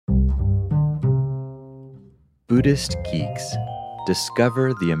Buddhist Geeks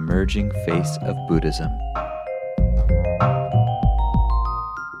discover the emerging face of Buddhism.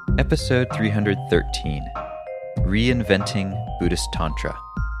 Episode 313, Reinventing Buddhist Tantra.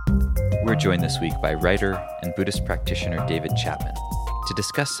 We're joined this week by writer and Buddhist practitioner David Chapman to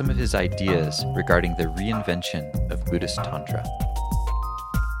discuss some of his ideas regarding the reinvention of Buddhist Tantra.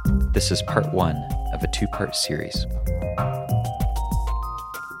 This is part one of a two-part series.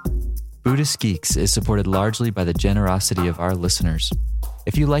 Buddhist Geeks is supported largely by the generosity of our listeners.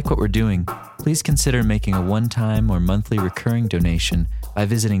 If you like what we're doing, please consider making a one-time or monthly recurring donation by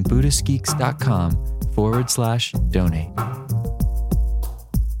visiting buddhistgeeks.com/donate.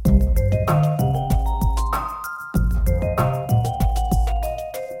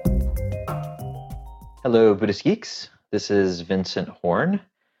 Hello, Buddhist Geeks. This is Vincent Horn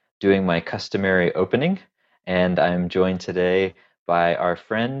doing my customary opening, and I'm joined today by our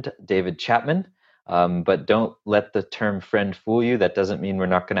friend David Chapman. But don't let the term friend fool you. That doesn't mean we're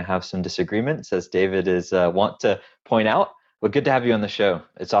not going to have some disagreements, as David is want to point out. But good to have you on the show.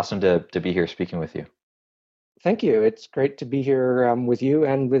 It's awesome to be here speaking with you. Thank you. It's great to be here with you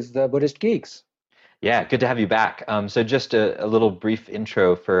and with the Buddhist Geeks. Yeah, good to have you back. So just a little brief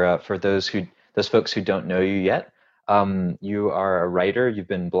intro for those folks who don't know you yet. You are a writer. You've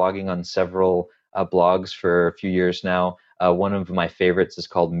been blogging on several blogs for a few years now. One of my favorites is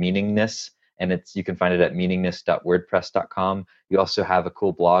called Meaningness, and you can find it at meaningness.wordpress.com. You also have a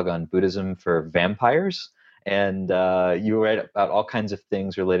cool blog on Buddhism for vampires, and you write about all kinds of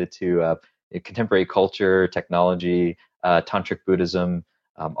things related to contemporary culture, technology, tantric Buddhism,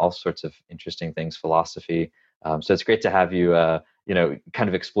 all sorts of interesting things, philosophy. So it's great to have you, kind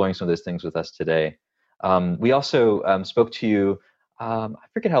of exploring some of those things with us today. We also spoke to you, I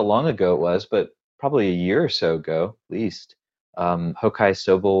forget how long ago it was, but probably a year or so ago, at least. Hokai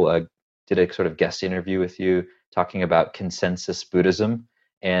Sobel did a sort of guest interview with you talking about consensus Buddhism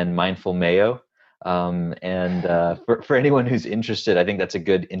and mindful Mayo. For anyone who's interested, I think that's a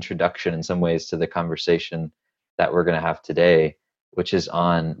good introduction in some ways to the conversation that we're going to have today, which is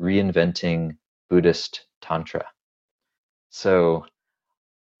on reinventing Buddhist Tantra. So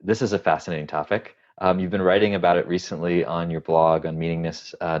this is a fascinating topic. You've been writing about it recently on your blog on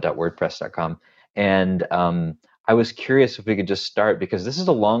meaningness.wordpress.com. And I was curious if we could just start, because this is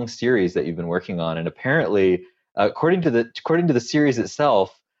a long series that you've been working on, and apparently, according to the series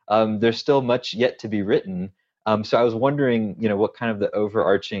itself, there's still much yet to be written. So I was wondering, what kind of the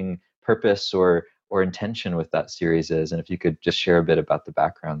overarching purpose or intention with that series is, and if you could just share a bit about the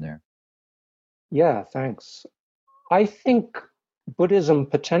background there. Yeah, thanks. I think Buddhism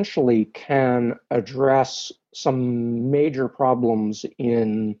potentially can address some major problems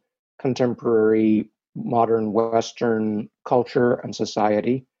in contemporary modern Western culture and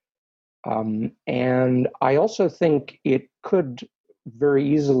society. And I also think it could very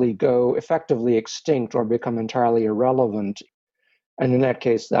easily go effectively extinct or become entirely irrelevant. And in that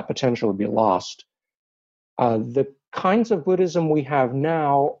case, that potential would be lost. The kinds of Buddhism we have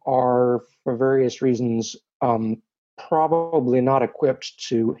now are, for various reasons, probably not equipped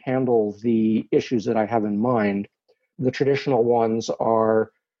to handle the issues that I have in mind. The traditional ones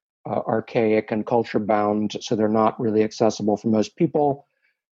are archaic and culture bound, so they're not really accessible for most people.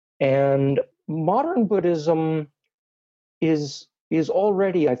 And modern Buddhism is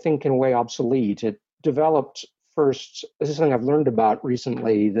already, I think, in a way obsolete. It developed first, this is something I've learned about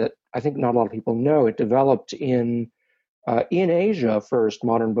recently that I think not a lot of people know. It developed in Asia first,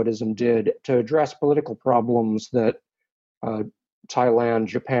 modern Buddhism did, to address political problems that Thailand,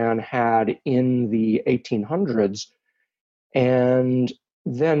 Japan had in the 1800s. And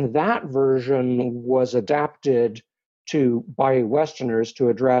then that version was adapted by Westerners to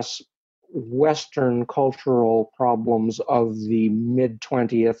address Western cultural problems of the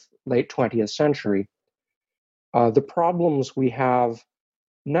mid-20th, late 20th century. The problems we have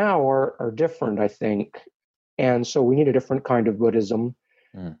now are different, I think. And so we need a different kind of Buddhism.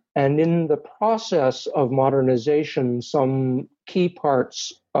 And in the process of modernization, some key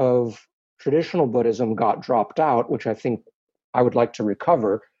parts of traditional Buddhism got dropped out, which I think I would like to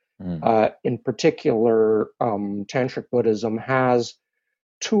recover. In particular, Tantric Buddhism has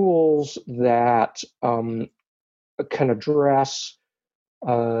tools that can address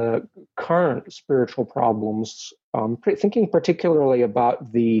current spiritual problems, thinking particularly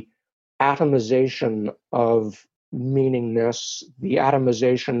about the atomization of meaningness, the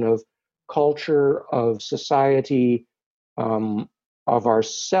atomization of culture, of society, of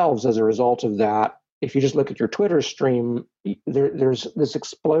ourselves as a result of that. If you just look at your Twitter stream, there's this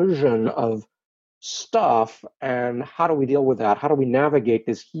explosion of stuff, and how do we deal with that? How do we navigate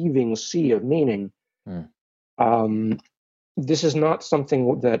this heaving sea of meaning? Um, this is not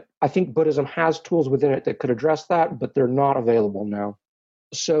something that I think Buddhism has tools within it that could address that, but they're not available now.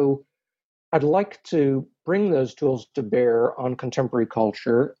 So I'd like to bring those tools to bear on contemporary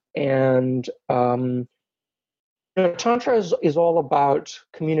culture. And Tantra is all about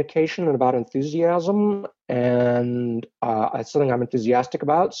communication and about enthusiasm. And it's something I'm enthusiastic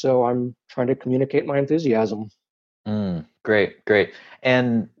about. So I'm trying to communicate my enthusiasm. Great, great.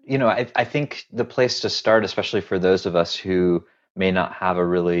 And I think the place to start, especially for those of us who may not have a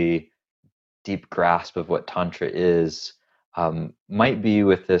really deep grasp of what Tantra is, might be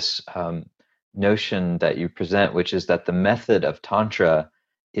with this notion that you present, which is that the method of Tantra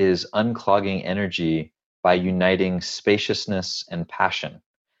is unclogging energy by uniting spaciousness and passion.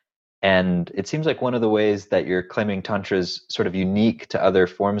 And it seems like one of the ways that you're claiming Tantra is sort of unique to other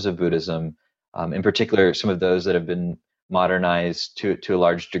forms of Buddhism, in particular, some of those that have been modernized to a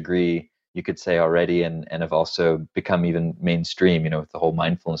large degree, you could say already, and have also become even mainstream, with the whole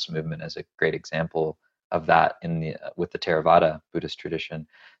mindfulness movement as a great example of that with the Theravada Buddhist tradition.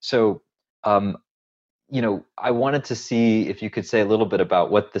 So, um, I wanted to see if you could say a little bit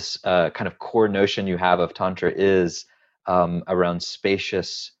about what this kind of core notion you have of Tantra is around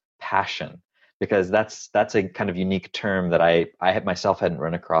spacious passion, because that's a kind of unique term that I had myself hadn't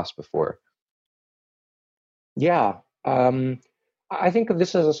run across before. Yeah. Um, I think of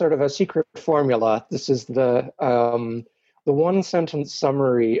this as a sort of a secret formula. This is the one sentence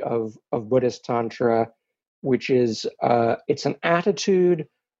summary of Buddhist Tantra, which is it's an attitude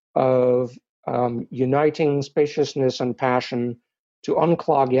of uniting spaciousness and passion to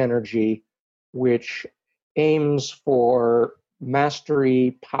unclog energy, which aims for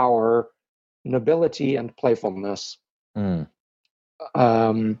mastery, power, nobility, and playfulness. Mm,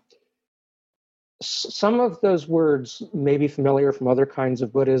 Um, some of those words may be familiar from other kinds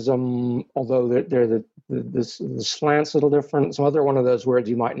of Buddhism, although they're the slant's a little different. Some other one of those words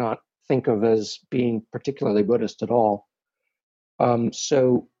you might not think of as being particularly Buddhist at all.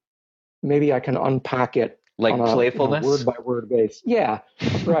 So maybe I can unpack it on like a word playfulness. by word base. Yeah,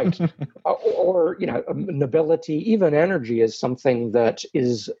 right. Or nobility, even energy is something that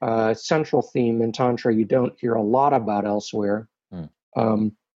is a central theme in Tantra you don't hear a lot about elsewhere. Mm,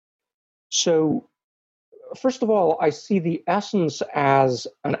 Um, so first of all, I see the essence as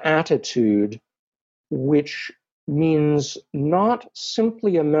an attitude, which means not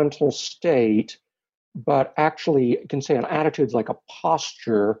simply a mental state, but actually, you can say an attitude is like a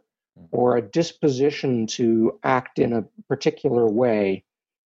posture mm, or a disposition to act in a particular way.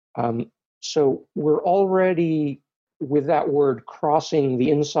 Um, so we're already, with that word, crossing the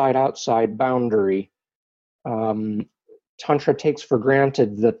inside outside boundary. Um, Tantra takes for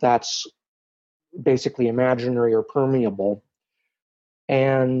granted that that's basically imaginary or permeable.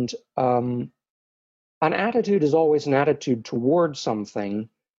 And an attitude is always an attitude towards something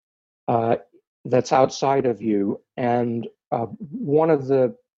uh, that's outside of you. And one of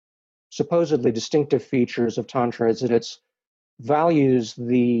the supposedly distinctive features of Tantra is that it values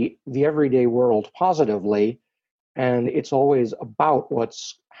the everyday world positively, and it's always about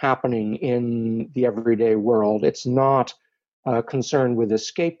what's happening in the everyday world. It's not concerned with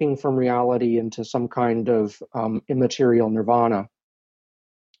escaping from reality into some kind of immaterial nirvana.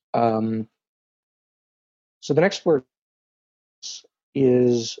 Um, so the next word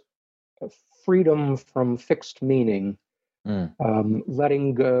is freedom from fixed meaning, mm,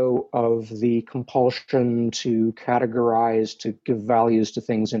 letting go of the compulsion to categorize, to give values to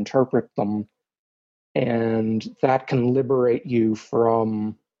things, interpret them. And that can liberate you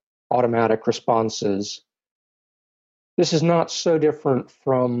from automatic responses. This is not so different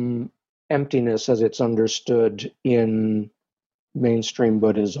from emptiness as it's understood in mainstream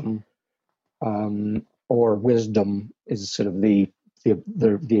Buddhism, or wisdom is sort of the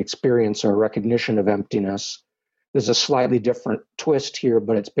experience or recognition of emptiness. There's a slightly different twist here,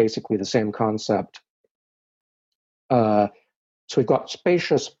 but it's basically the same concept. Uh, so we've got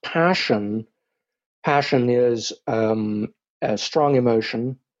spacious passion. Passion is a strong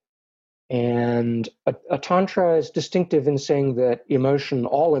emotion, and a tantra is distinctive in saying that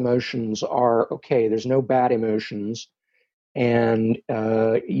all emotions are okay. There's no bad emotions, and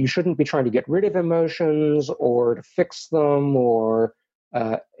you shouldn't be trying to get rid of emotions or to fix them or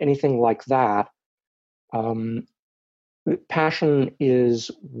anything like that. Um, Passion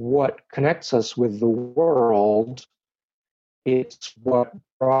is what connects us with the world. It's what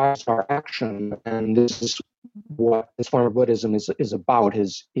drives our action, and this is what this form of Buddhism is about: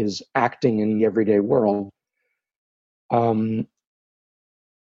 is acting in the everyday world. Um,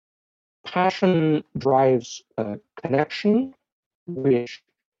 Passion drives connection, which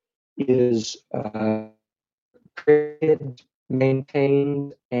is created,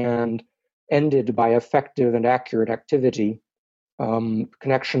 maintained, and ended by effective and accurate activity.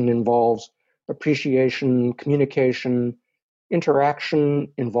 Connection involves appreciation, communication,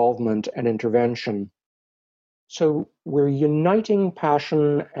 interaction, involvement, and intervention. So we're uniting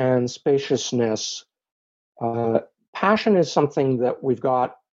passion and spaciousness. Uh, Passion is something that we've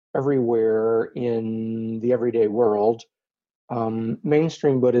got everywhere in the everyday world.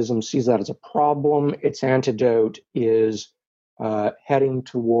 Mainstream Buddhism sees that as a problem. Its antidote is heading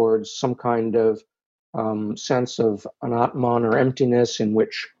towards some kind of sense of anatman or emptiness in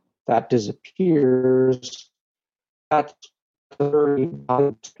which that disappears. That's very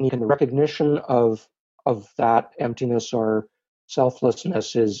technique, and the recognition of that emptiness or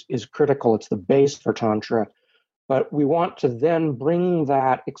selflessness is critical. It's the base for Tantra. But we want to then bring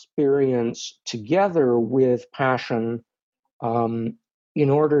that experience together with passion um, in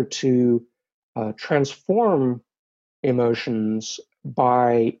order to transform emotions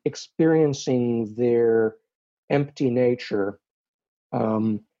by experiencing their empty nature.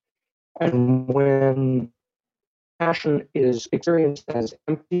 Um, and when passion is experienced as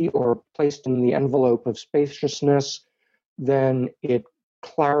empty or placed in the envelope of spaciousness, then it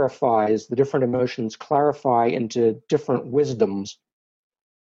clarifies, the different emotions clarify into different wisdoms.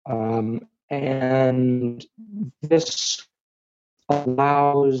 And this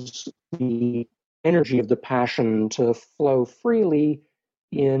allows the energy of the passion to flow freely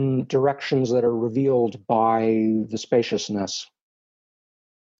in directions that are revealed by the spaciousness.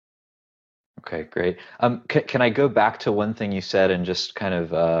 Okay, great. Can I go back to one thing you said and just kind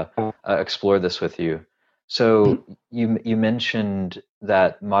of explore this with you? So you mentioned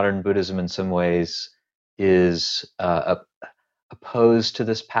that modern Buddhism in some ways is opposed to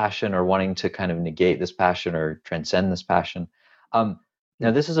this passion or wanting to kind of negate this passion or transcend this passion. Um,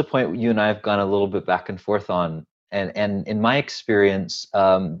 Now, this is a point you and I have gone a little bit back and forth on, and in my experience,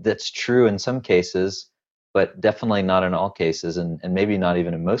 that's true in some cases, but definitely not in all cases, and maybe not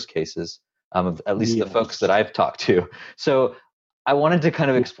even in most cases, of at least the folks that Yes. I've talked to. So, I wanted to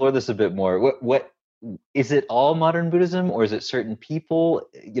kind of explore this a bit more. What is it all modern Buddhism, or is it certain people?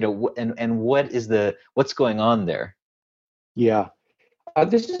 You know, and what is what's going on there? Yeah.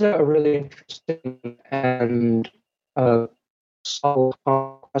 This is a really interesting and solid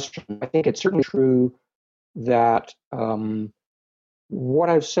question. I think it's certainly true that what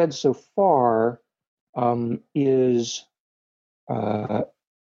I've said so far is uh,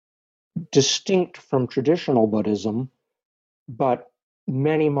 distinct from traditional Buddhism, but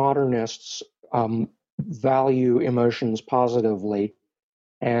many modernists value emotions positively.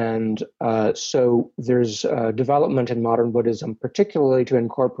 And so there's development in modern Buddhism, particularly to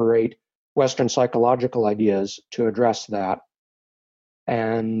incorporate Western psychological ideas to address that.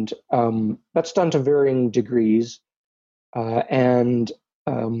 And that's done to varying degrees. And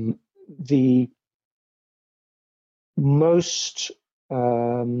the most,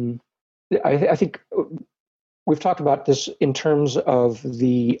 um, I think we've talked about this in terms of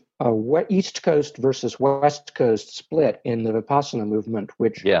the East Coast versus West Coast split in the Vipassana movement,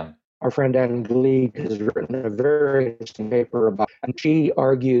 which Yeah. our friend Anne Gleig has written a very interesting paper about. And she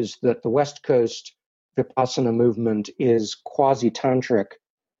argues that the West Coast Vipassana movement is quasi-tantric.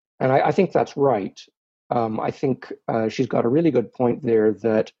 And I think that's right. I think she's got a really good point there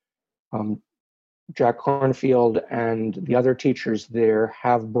that um, Jack Kornfield and the other teachers there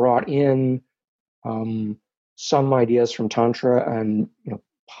have brought in um, some ideas from Tantra and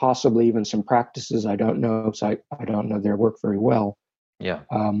possibly even some practices. I don't know because I don't know their work very well. Yeah.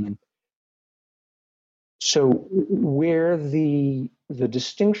 Um, so where the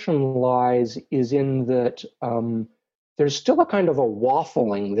distinction lies is in that there's still a kind of a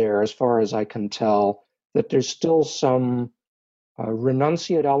waffling there, as far as I can tell, that there's still some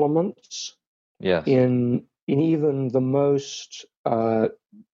renunciate elements Yes. in even the most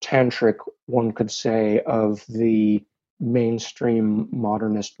tantric, one could say, of the mainstream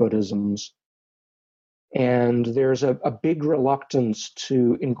modernist Buddhisms. And there's a big reluctance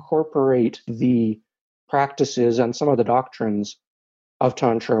to incorporate the practices and some of the doctrines of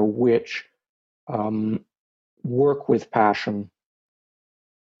Tantra which um, work with passion.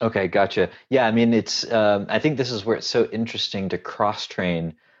 Okay, gotcha. Yeah, I mean, I think this is where it's so interesting to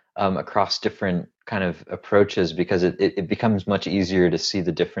cross-train across different kind of approaches because it becomes much easier to see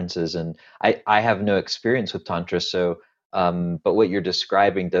the differences. And I have no experience with Tantra, so but what you're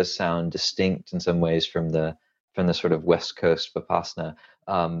describing does sound distinct in some ways from the sort of West Coast Vipassana.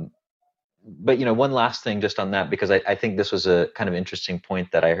 Um, but one last thing just on that because I think this was a kind of interesting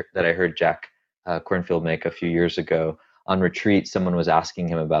point that I heard Jack Cornfield make a few years ago on retreat. Someone was asking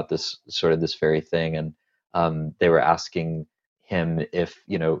him about this very thing, and They were asking him if,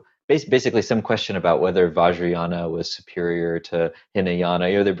 basically some question about whether Vajrayana was superior to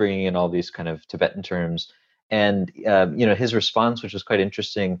Hinayana. They're bringing in all these kind of Tibetan terms. And, his response, which was quite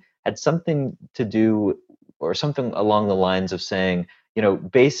interesting, had something to do or something along the lines of saying,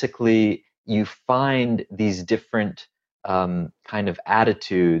 basically you find these different kind of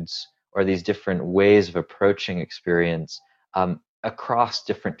attitudes or these different ways of approaching experience across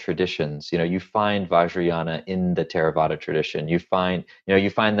different traditions. You find Vajrayana in the Theravada tradition. You find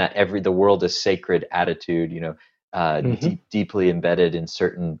that the world is sacred attitude. Hmm. Deeply embedded in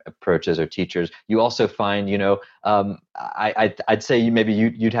certain approaches or teachers. You also find, I'd say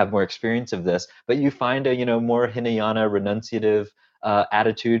you'd have more experience of this, but you find a more Hinayana renunciative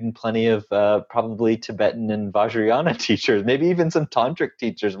attitude and plenty of probably Tibetan and Vajrayana teachers. Maybe even some tantric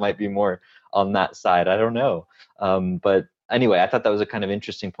teachers might be more on that side. I don't know. But anyway, I thought that was a kind of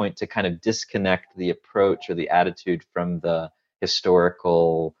interesting point to kind of disconnect the approach or the attitude from the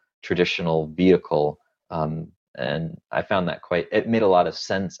historical traditional vehicle. And I found that it made a lot of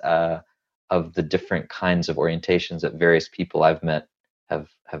sense of the different kinds of orientations that various people I've met have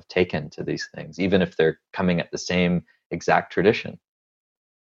taken to these things, even if they're coming at the same exact tradition.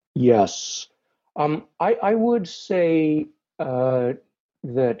 Yes. I would say that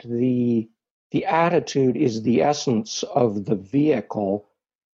the attitude is the essence of the vehicle,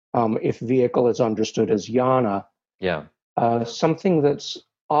 if vehicle is understood as yana. Yeah, Something that's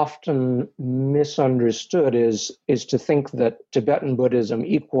often misunderstood is to think that Tibetan Buddhism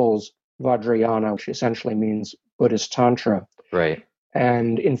equals Vajrayana, which essentially means Buddhist Tantra. right.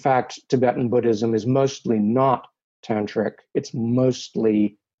 And in fact, Tibetan Buddhism is mostly not tantric. It's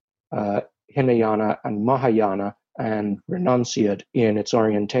mostly uh, Hinayana and Mahayana and renunciate in its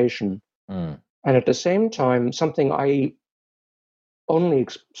orientation. Mm, And at the same time, something I only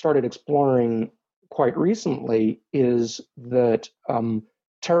started exploring quite recently is that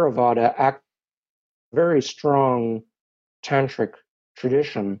Theravada act very strong tantric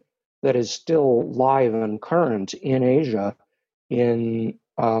tradition that is still live and current in Asia. In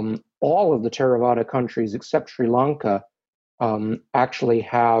all of the Theravada countries except Sri Lanka actually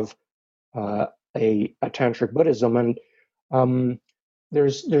have uh, a tantric Buddhism, and um,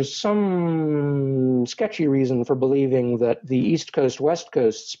 there's some sketchy reason for believing that the East Coast West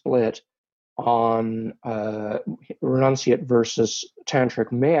Coast split on renunciate versus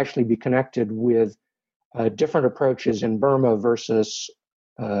tantric may actually be connected with different approaches in Burma versus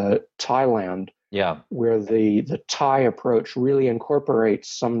Thailand, yeah. where the Thai approach really incorporates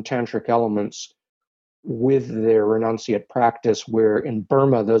some tantric elements with their renunciate practice, where in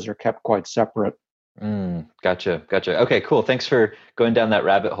Burma those are kept quite separate. Gotcha. Okay, cool. Thanks for going down that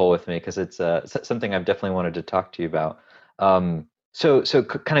rabbit hole with me because it's something I've definitely wanted to talk to you about. Kind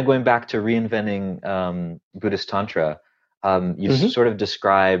of going back to reinventing Buddhist Tantra, you Mm-hmm. sort of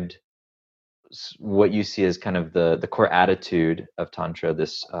described what you see as kind of the core attitude of Tantra,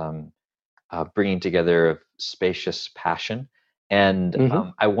 this bringing together of spacious passion. And Mm-hmm.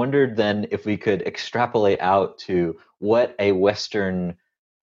 I wondered then if we could extrapolate out to what a Western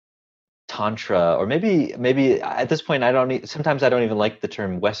Tantra, or maybe at this point sometimes I don't even like the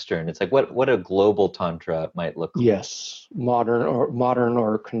term Western. It's like what a global Tantra might look like. Yes, modern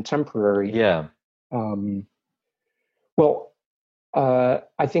or contemporary. Yeah. Um, well,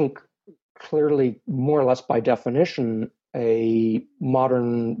 I think clearly, more or less by definition, a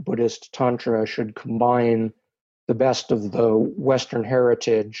modern Buddhist Tantra should combine the best of the Western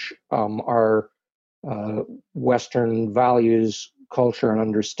heritage, our uh, Western values, culture, and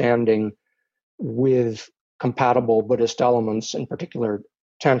understanding with compatible Buddhist elements, in particular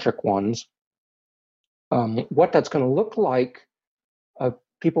tantric ones. What that's going to look like, uh,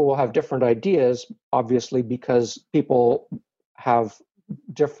 people will have different ideas, obviously, because people have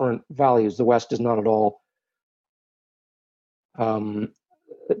different values. The West is not at all. Um,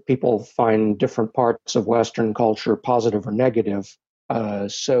 People find different parts of Western culture positive or negative.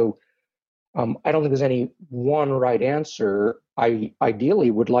 So I don't think there's any one right answer. I ideally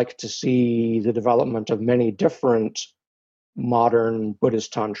would like to see the development of many different modern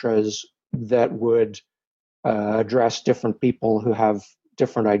Buddhist tantras that would address different people who have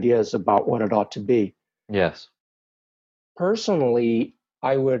different ideas about what it ought to be. Yes. Personally,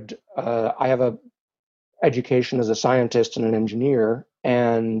 I have a education as a scientist and an engineer,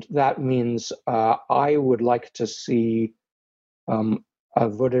 and that means I would like to see um, a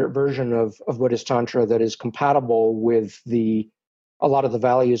version of Buddhist Tantra that is compatible with a lot of the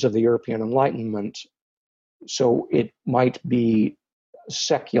values of the European Enlightenment. So it might be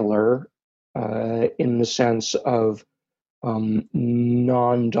secular in the sense of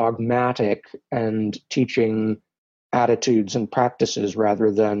non-dogmatic and teaching attitudes and practices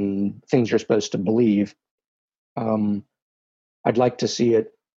rather than things you're supposed to believe. Um, I'd like to see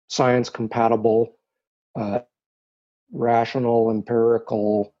it science compatible, uh, rational,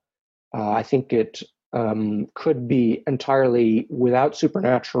 empirical. I think it could be entirely without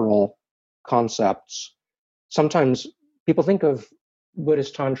supernatural concepts. Sometimes people think of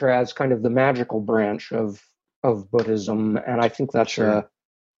Buddhist Tantra as kind of the magical branch of Buddhism, and I think that's Sure. a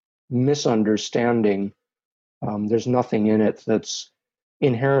misunderstanding. There's nothing in it that's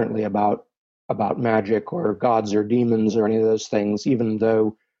inherently about magic or gods or demons or any of those things, even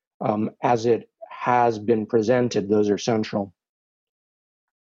though as it has been presented, those are central.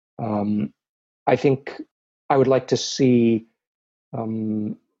 Um, I think I would like to see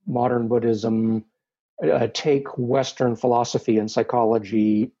um, modern Buddhism take Western philosophy and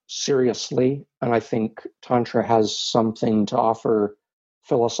psychology seriously, and I think Tantra has something to offer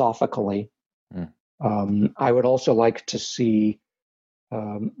philosophically. Mm. I would also like to see,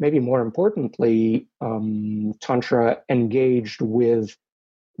 maybe more importantly, Tantra engaged with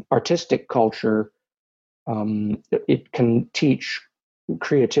artistic culture. It can teach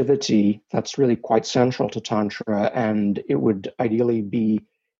creativity that's really quite central to Tantra, and it would ideally be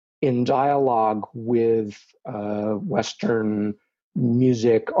in dialogue with Western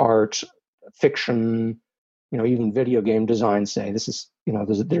music, art, fiction, even video game design. Say this is,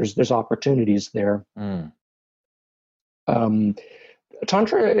 there's opportunities there. Mm. Um,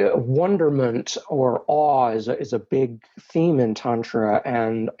 Tantra wonderment or awe is a big theme in Tantra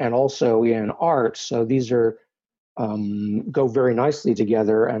and also in art. So these are go very nicely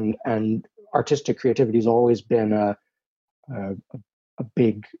together, and artistic creativity has always been a, a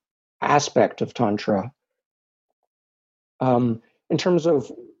big aspect of Tantra. In terms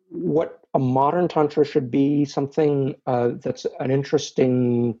of what a modern Tantra should be, something that's an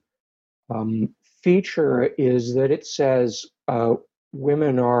interesting feature is that it says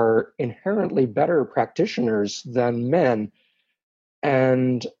women are inherently better practitioners than men,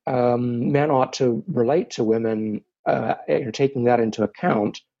 and men ought to relate to women, taking that into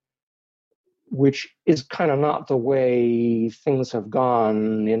account, which is kind of not the way things have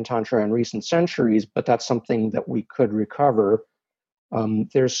gone in Tantra in recent centuries, but that's something that we could recover.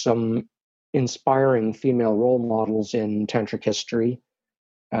 There's some inspiring female role models in tantric history,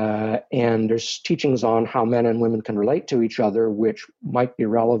 and there's teachings on how men and women can relate to each other, which might be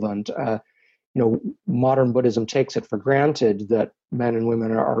relevant. Modern Buddhism takes it for granted that men and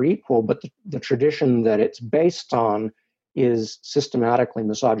women are equal, but the tradition that it's based on is systematically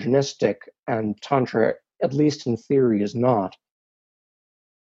misogynistic, and Tantra, at least in theory, is not.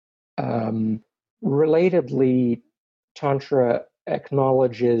 Um, Relatedly, Tantra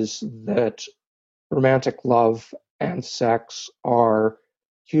acknowledges that romantic love and sex are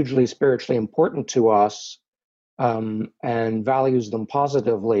hugely spiritually important to us, and values them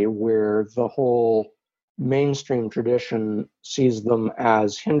positively, where the whole mainstream tradition sees them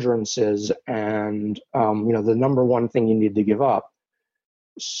as hindrances and, the number one thing you need to give up.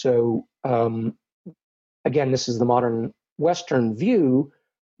 So, again, this is the modern Western view,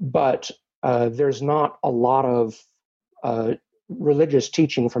 but there's not a lot of uh, religious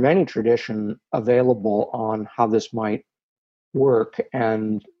teaching from any tradition available on how this might work.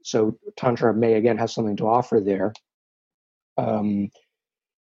 And so Tantra may again have something to offer there. Um,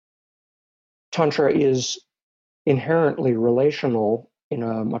 Tantra is inherently relational in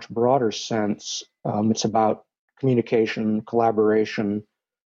a much broader sense. It's about communication, collaboration.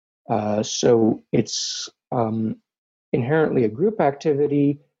 So it's inherently a group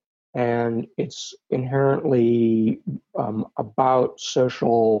activity, and it's inherently about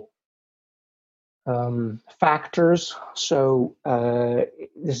social factors. So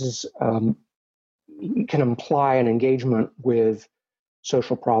this is can imply an engagement with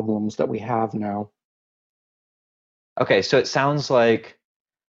social problems that we have now. Okay, so it sounds like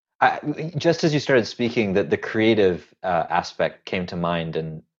just as you started speaking, that the creative aspect came to mind,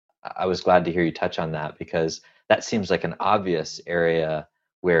 and I was glad to hear you touch on that because that seems like an obvious area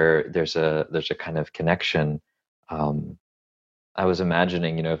where there's a kind of connection. Um, I was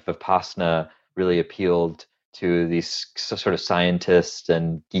imagining, if Vipassana really appealed to these sort of scientists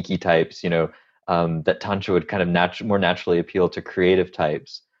and geeky types, that Tantra would kind of more naturally appeal to creative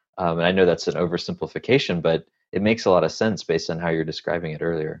types. And I know that's an oversimplification, but it makes a lot of sense based on how you're describing it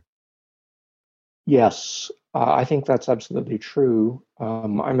earlier. Yes, I think that's absolutely true.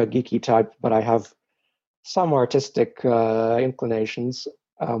 I'm a geeky type, but I have some artistic inclinations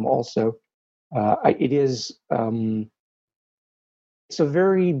also. It is it's a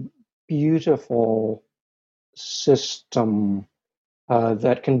very beautiful system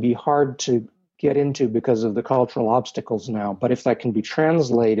that can be hard to get into because of the cultural obstacles now. But if that can be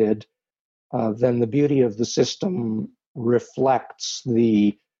translated, then the beauty of the system reflects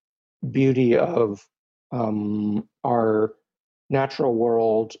the beauty of our natural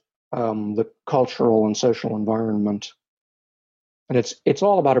world, the cultural and social environment, and it's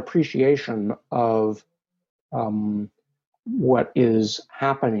all about appreciation of um, what is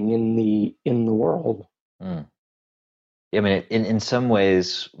happening in the world. Mm. I mean, in some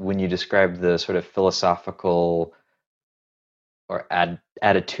ways, when you describe the sort of philosophical or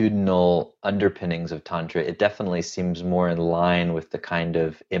attitudinal underpinnings of Tantra, it definitely seems more in line with the kind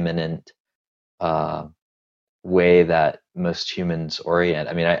of immanent uh, way that most humans orient.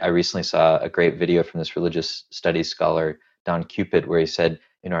 I mean, I recently saw a great video from this religious studies scholar, Don Cupid, where he said,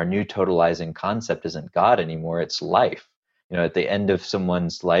 our new totalizing concept isn't God anymore, it's life. At the end of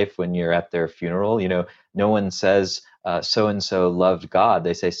someone's life, when you're at their funeral, no one says, so and so loved God.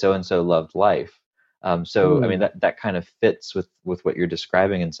 They say, so and so loved life. So, I mean, Mm. that kind of fits with what you're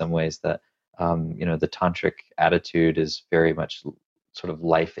describing in some ways, that, the tantric attitude is very much sort of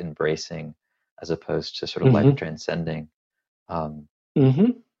life embracing as opposed to sort of life Hmm. transcending. Um,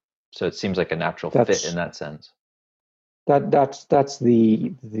 Hmm. so it seems like a natural fit in That's that sense. that's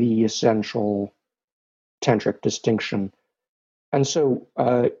the essential tantric distinction. And so,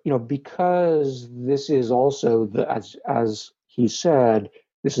 because this is also as he said,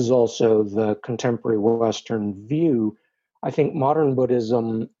 this is also the contemporary Western view. I think modern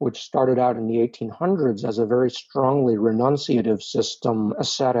Buddhism, which started out in the 1800s as a very strongly renunciative system,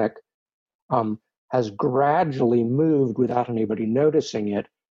 ascetic, um, has gradually moved without anybody noticing it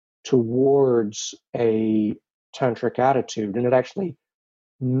towards a tantric attitude, and it actually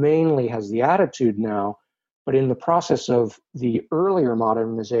mainly has the attitude now, but in the process of the earlier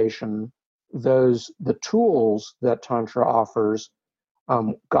modernization, the tools that Tantra offers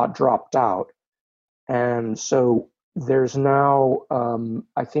got dropped out. And so there's now,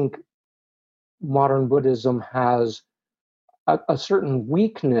 I think modern Buddhism has a certain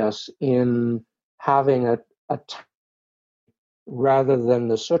weakness in having a rather than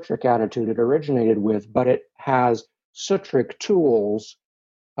the sutric attitude it originated with, but it has sutric tools.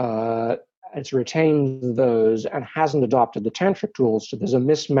 uh, it's retained those and hasn't adopted the tantric tools. So there's a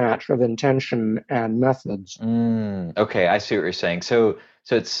mismatch of intention and methods. Okay, I see what you're saying. So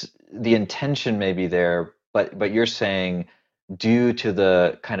it's the intention may be there, but you're saying due to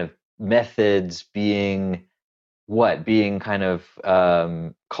the kind of methods being what being kind of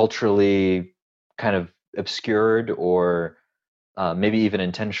culturally kind of obscured or maybe even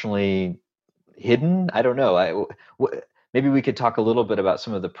intentionally hidden. I don't know. Maybe we could talk a little bit about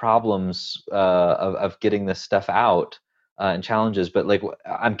some of the problems of getting this stuff out and challenges. But like,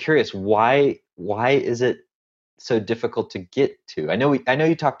 I'm curious, why is it so difficult to get to? I know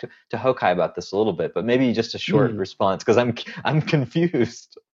you talked to Hokai about this a little bit, but maybe just a short Mm. response because I'm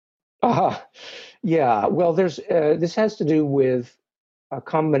confused. Uh, yeah, well, this has to do with a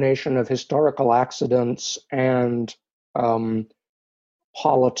combination of historical accidents and um,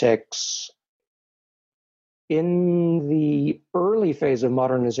 politics. In the early phase of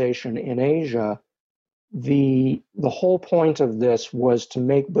modernization in Asia, the whole point of this was to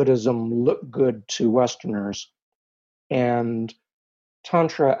make Buddhism look good to Westerners. And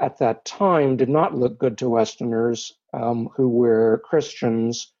Tantra at that time did not look good to Westerners who were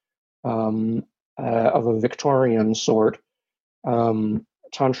Christians of a Victorian sort.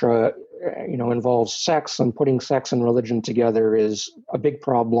 Tantra, involves sex, and putting sex and religion together is a big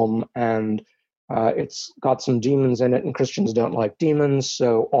problem, and it's got some demons in it, and Christians don't like demons,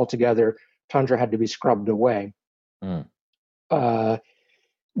 so altogether, Tantra had to be scrubbed away. Mm, Uh,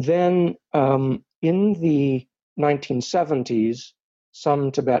 then in the 1970s,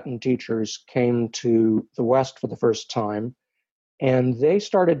 some Tibetan teachers came to the West for the first time, and they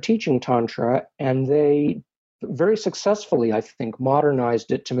started teaching Tantra, and they very successfully, I think,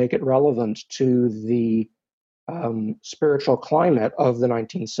 modernized it to make it relevant to the spiritual climate of the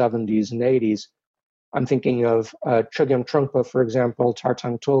 1970s and 80s. I'm thinking of Chogyam Trungpa, for example,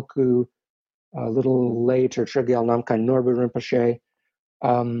 Tartang Tulku, a little later, Chogyal Namkha Norbu Rinpoche.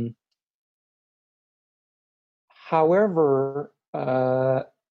 Um, However,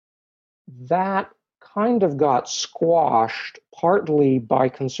 that kind of got squashed partly by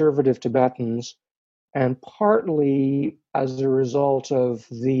conservative Tibetans and partly as a result of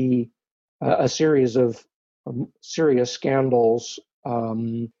a series of serious scandals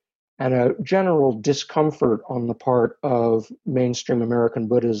and a general discomfort on the part of mainstream American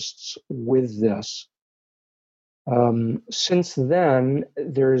Buddhists with this. Since then,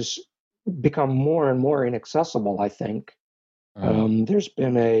 there's become more and more inaccessible, I think. Mm. There's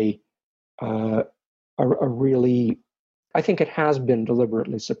been uh, a really, I think it has been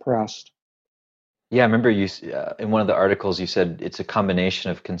deliberately suppressed. Yeah, I remember in one of the articles you said it's a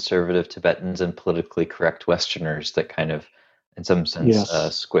combination of conservative Tibetans and politically correct Westerners that kind of, in some sense,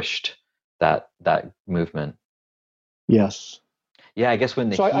 Yes, squished that movement. yes. Yeah, I guess when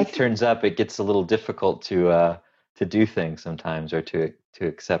the So I heat think, turns up, it gets a little difficult to do things sometimes, or to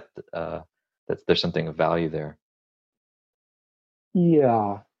accept that there's something of value there.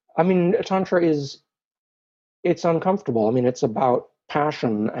 yeah. I mean, Tantra it's uncomfortable. I mean, it's about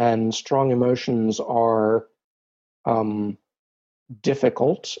passion, and strong emotions are um,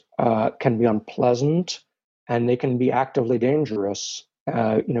 difficult, can be unpleasant, and they can be actively dangerous.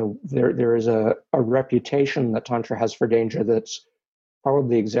 There is a reputation that Tantra has for danger that's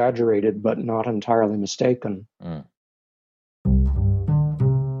probably exaggerated, but not entirely mistaken. Mm.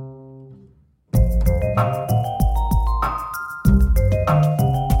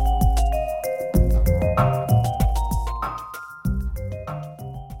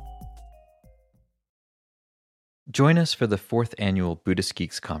 Join us for the fourth annual Buddhist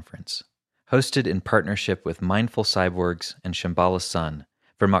Geeks Conference, hosted in partnership with Mindful Cyborgs and Shambhala Sun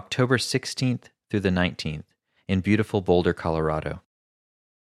from October 16th through the 19th in beautiful Boulder, Colorado.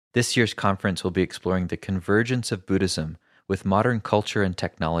 This year's conference will be exploring the convergence of Buddhism with modern culture and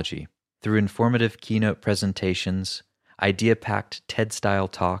technology through informative keynote presentations, idea-packed TED-style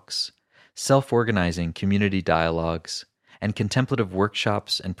talks, self-organizing community dialogues, and contemplative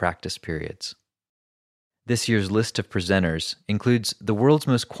workshops and practice periods. This year's list of presenters includes the world's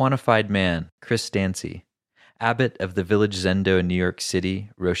most quantified man, Chris Dancy, abbot of the Village Zendo in New York City,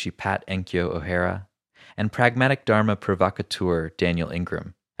 Roshi Pat Enkyo O'Hara, and pragmatic Dharma provocateur Daniel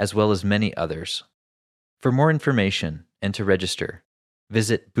Ingram, as well as many others. For more information and to register,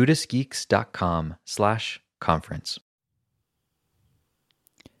 visit buddhistgeeks.com/conference.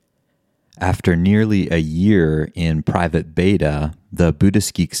 After nearly a year in private beta, the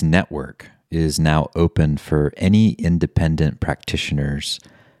Buddhist Geeks Network is now open for any independent practitioners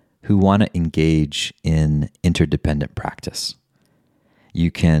who want to engage in interdependent practice.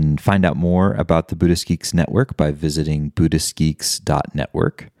 You can find out more about the Buddhist Geeks Network by visiting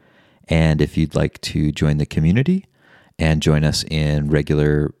buddhistgeeks.network. And if you'd like to join the community and join us in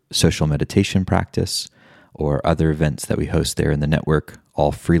regular social meditation practice or other events that we host there in the network,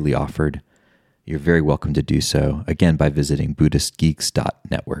 all freely offered, you're very welcome to do so, again, by visiting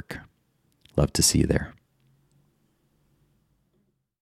buddhistgeeks.network. Love to see you there.